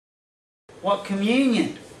What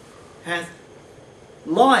communion hath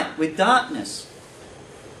light with darkness?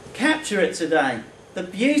 Capture it today. The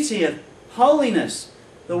beauty of holiness,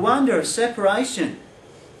 the wonder of separation.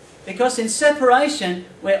 Because in separation,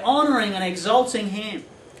 we're honouring and exalting Him.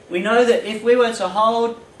 We know that if we were to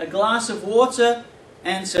hold a glass of water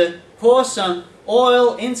and to pour some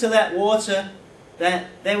oil into that water, that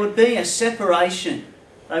there would be a separation.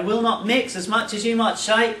 They will not mix. As much as you might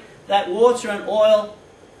shake that water and oil,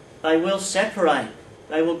 they will separate.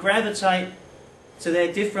 They will gravitate to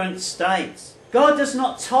their different states. God does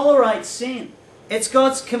not tolerate sin. It's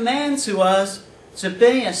God's command to us to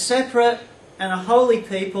be a separate and a holy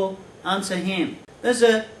people unto Him. There's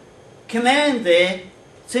a command there,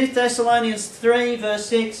 2 Thessalonians 3 verse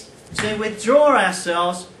 6, to withdraw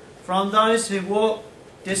ourselves from those who walk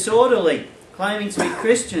disorderly, claiming to be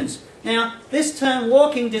Christians. Now, this term,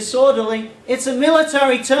 walking disorderly, it's a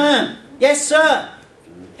military term. Yes, sir.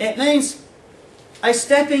 It means a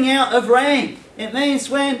stepping out of rank. It means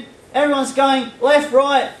when everyone's going left,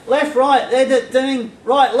 right, they're doing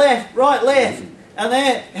right, left, and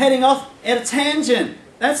they're heading off at a tangent.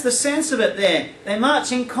 That's the sense of it there. They're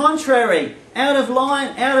marching contrary, out of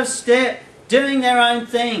line, out of step, doing their own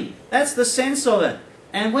thing. That's the sense of it.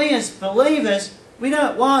 And we as believers, we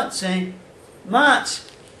don't want to march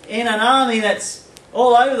in an army that's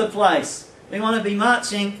all over the place. We want to be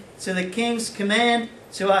marching to the King's command,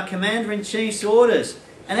 to our Commander-in-Chief's orders.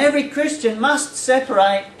 And every Christian must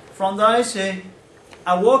separate from those who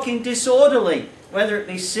are walking disorderly, whether it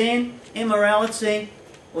be sin, immorality,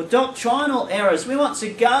 or doctrinal errors. We want to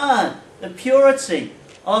guard the purity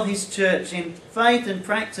of His church in faith and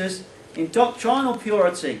practice, in doctrinal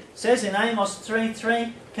purity. It says in Amos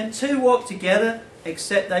 3:3, can two walk together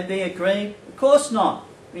except they be agreed? Of course not.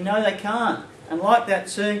 We know they can't. And like that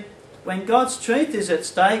too, when God's truth is at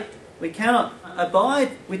stake, we cannot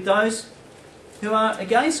abide with those who are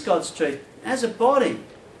against God's truth. As a body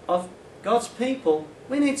of God's people,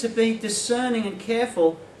 we need to be discerning and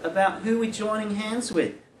careful about who we're joining hands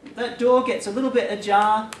with. That door gets a little bit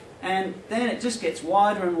ajar, and then it just gets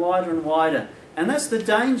wider and wider and wider. And that's the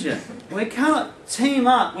danger. We can't team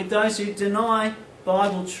up with those who deny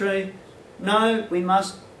Bible truth. No, we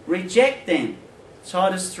must reject them.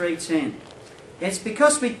 Titus 3:10. It's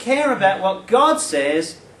because we care about what God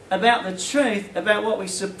says, about the truth, about what we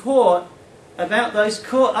support, about those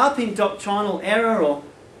caught up in doctrinal error or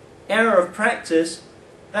error of practice,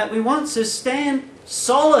 that we want to stand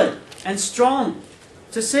solid and strong,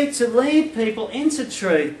 to seek to lead people into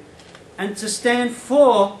truth and to stand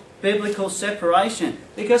for biblical separation.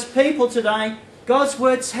 Because people today, God's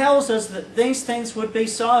Word tells us that these things would be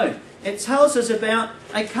so. It tells us about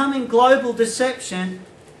a coming global deception,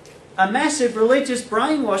 a massive religious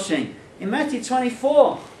brainwashing. In Matthew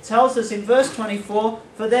 24, it tells us in verse 24,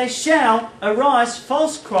 for there shall arise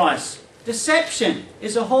false Christs. Deception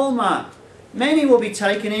is a hallmark. Many will be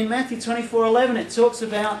taken in. Matthew 24:11, it talks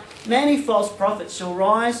about many false prophets shall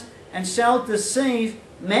rise and shall deceive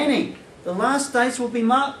many. The last days will be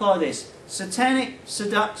marked by this. Satanic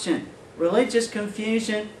seduction, religious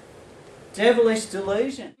confusion, devilish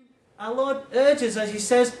delusion. Our Lord urges us, He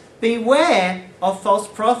says, beware of false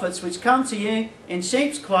prophets which come to you in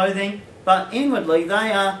sheep's clothing, but inwardly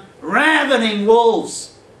they are ravening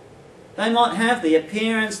wolves. They might have the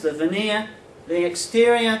appearance, the veneer, the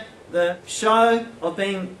exterior, the show of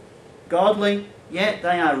being godly, yet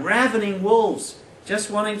they are ravening wolves,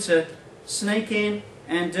 just wanting to sneak in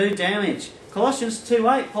and do damage. Colossians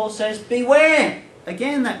 2:8, Paul says, beware.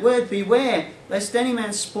 Again, that word beware, lest any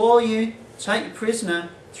man spoil you, take you prisoner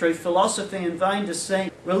through philosophy and vain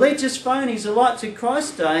deceit. Religious phonies alike to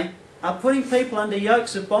Christ's day are putting people under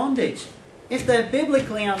yokes of bondage. If they're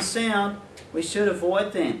biblically unsound, we should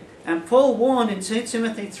avoid them. And Paul warned in 2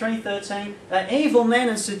 Timothy 3:13 that evil men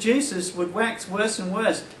and seducers would wax worse and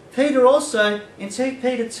worse. Peter also, in 2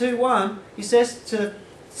 Peter 2:1, he says to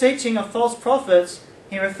teaching of false prophets,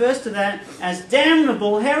 he refers to that as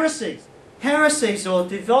damnable heresies. Heresies or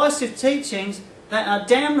divisive teachings that are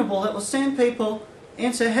damnable, that will send people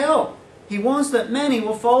into hell. He warns that many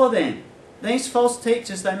will follow them. These false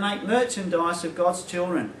teachers, they make merchandise of God's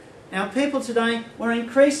children. Now people today, we're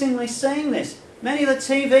increasingly seeing this. Many of the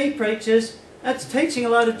TV preachers, that's teaching a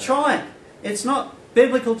load of tripe. It's not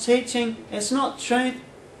biblical teaching, it's not truth,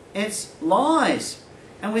 it's lies.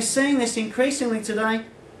 And we're seeing this increasingly today,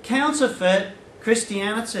 counterfeit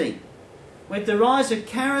Christianity, with the rise of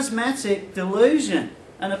charismatic delusion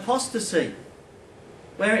and apostasy,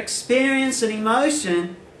 where experience and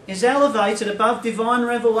emotion is elevated above divine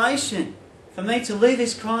revelation. For me to live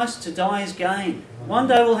is Christ, to die is gain. One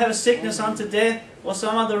day we'll have a sickness unto death or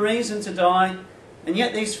some other reason to die, and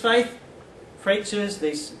yet these faith preachers,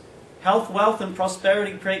 these health, wealth and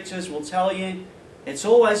prosperity preachers will tell you it's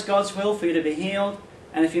always God's will for you to be healed,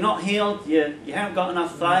 and if you're not healed, you haven't got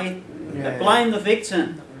enough faith. They blame the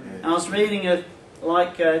victim. And I was reading of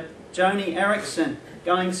Joni Erickson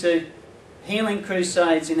going to healing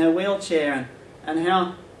crusades in her wheelchair, and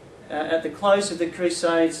how at the close of the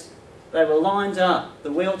crusades they were lined up. The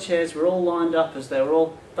wheelchairs were all lined up as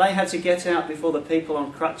they had to get out before the people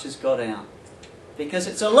on crutches got out. Because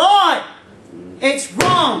it's a lie! It's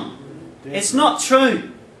wrong! It's not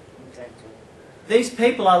true. These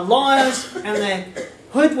people are liars, and they're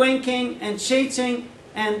hoodwinking and cheating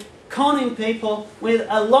and conning people with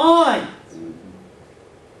a lie.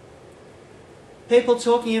 People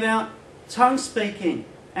talking about tongue speaking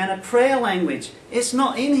and a prayer language. It's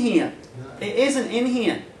not in here. It isn't in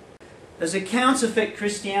here. There's a counterfeit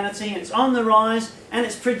Christianity. It's on the rise, and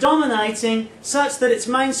it's predominating such that it's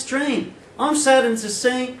mainstream. I'm saddened to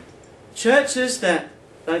see churches that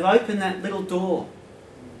they've opened that little door.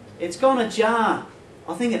 It's gone ajar.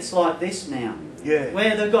 I think it's like this now. Yeah.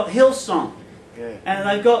 Where they've got Hillsong. Yeah. And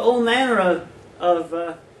they've got all manner of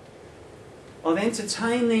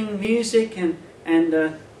entertaining music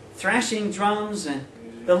and thrashing drums and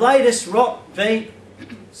the latest rock beat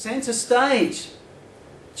centre stage.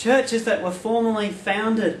 Churches that were formerly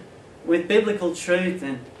founded with biblical truth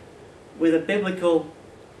and with a biblical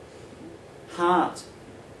heart.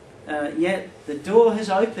 Yet the door has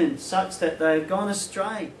opened such that they've gone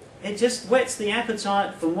astray. It just whets the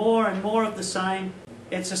appetite for more and more of the same.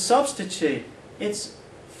 It's a substitute. It's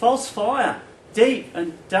false fire, deep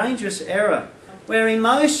and dangerous error, where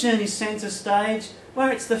emotion is centre stage,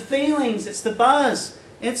 where it's the feelings, it's the buzz,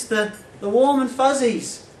 it's the warm and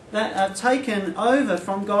fuzzies that are taken over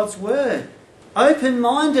from God's Word.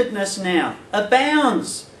 Open-mindedness now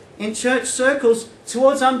abounds in church circles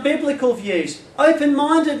towards unbiblical views.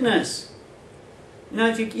 Open-mindedness. You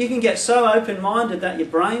know, you can get so open-minded that your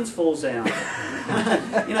brains falls out.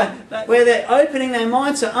 Where they're opening their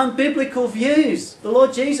minds to unbiblical views. The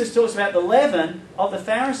Lord Jesus talks about the leaven of the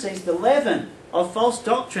Pharisees, the leaven of false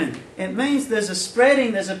doctrine. It means there's a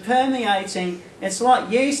spreading, there's a permeating. It's like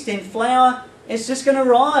yeast in flour. It's just going to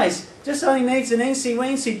rise. Just only needs an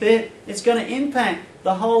eensy-weensy bit. It's going to impact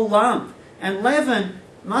the whole lump. And leaven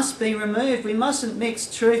must be removed. We mustn't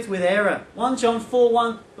mix truth with error. 1 John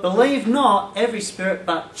 4:1, believe not every spirit,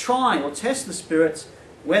 but try or test the spirits,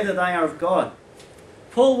 whether they are of God.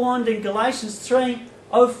 Paul warned in Galatians 3,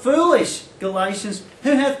 O foolish Galatians,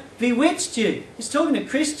 who hath bewitched you? He's talking to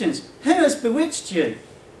Christians. Who has bewitched you?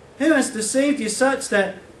 Who has deceived you such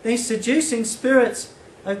that these seducing spirits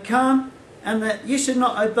have come and that you should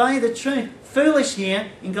not obey the truth? Foolish here,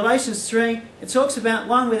 in Galatians 3, it talks about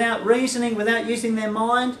one without reasoning, without using their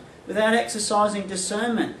mind, without exercising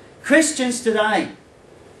discernment. Christians today,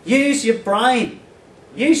 use your brain.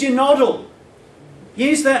 Use your noddle.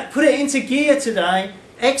 Use that, put it into gear today.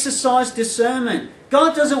 Exercise discernment.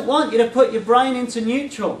 God doesn't want you to put your brain into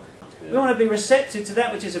neutral. We want to be receptive to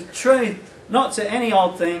that which is of truth, not to any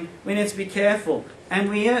old thing. We need to be careful. And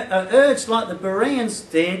we are urged, like the Bereans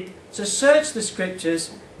did, to search the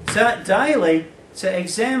Scriptures daily, to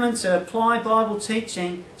examine, to apply Bible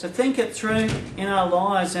teaching, to think it through in our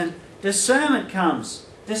lives. And discernment comes.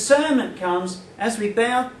 Discernment comes as we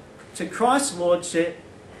bow to Christ's Lordship,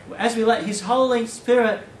 as we let His Holy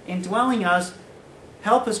Spirit indwelling us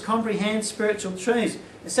help us comprehend spiritual truths.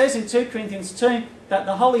 It says in 2 Corinthians 2 that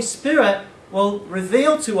the Holy Spirit will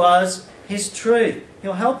reveal to us His truth.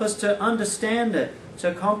 He'll help us to understand it,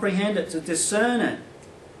 to comprehend it, to discern it.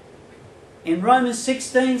 In Romans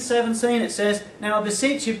 16:17 it says, Now I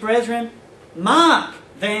beseech you, brethren, mark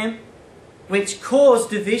them which cause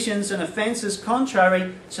divisions and offences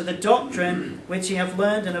contrary to the doctrine which ye have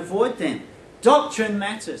learned, and avoid them. Doctrine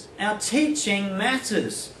matters. Our teaching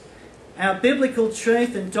matters. Our biblical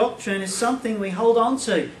truth and doctrine is something we hold on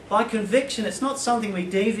to by conviction. It's not something we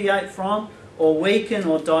deviate from or weaken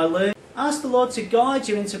or dilute. Ask the Lord to guide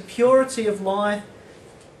you into purity of life.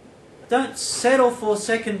 Don't settle for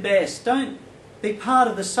second best. Don't be part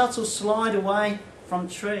of the subtle slide away from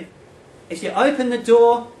truth. If you open the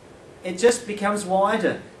door, it just becomes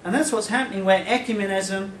wider. And that's what's happening where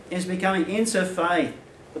ecumenism is becoming interfaith.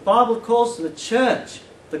 The Bible calls to the church,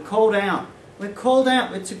 the called out. We're called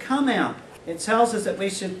out, we're to come out. It tells us that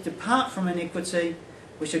we should depart from iniquity.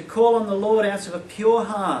 We should call on the Lord out of a pure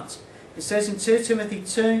heart. It says in 2 Timothy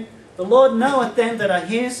 2, The Lord knoweth them that are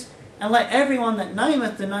His, and let everyone that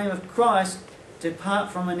nameth the name of Christ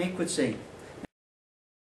depart from iniquity.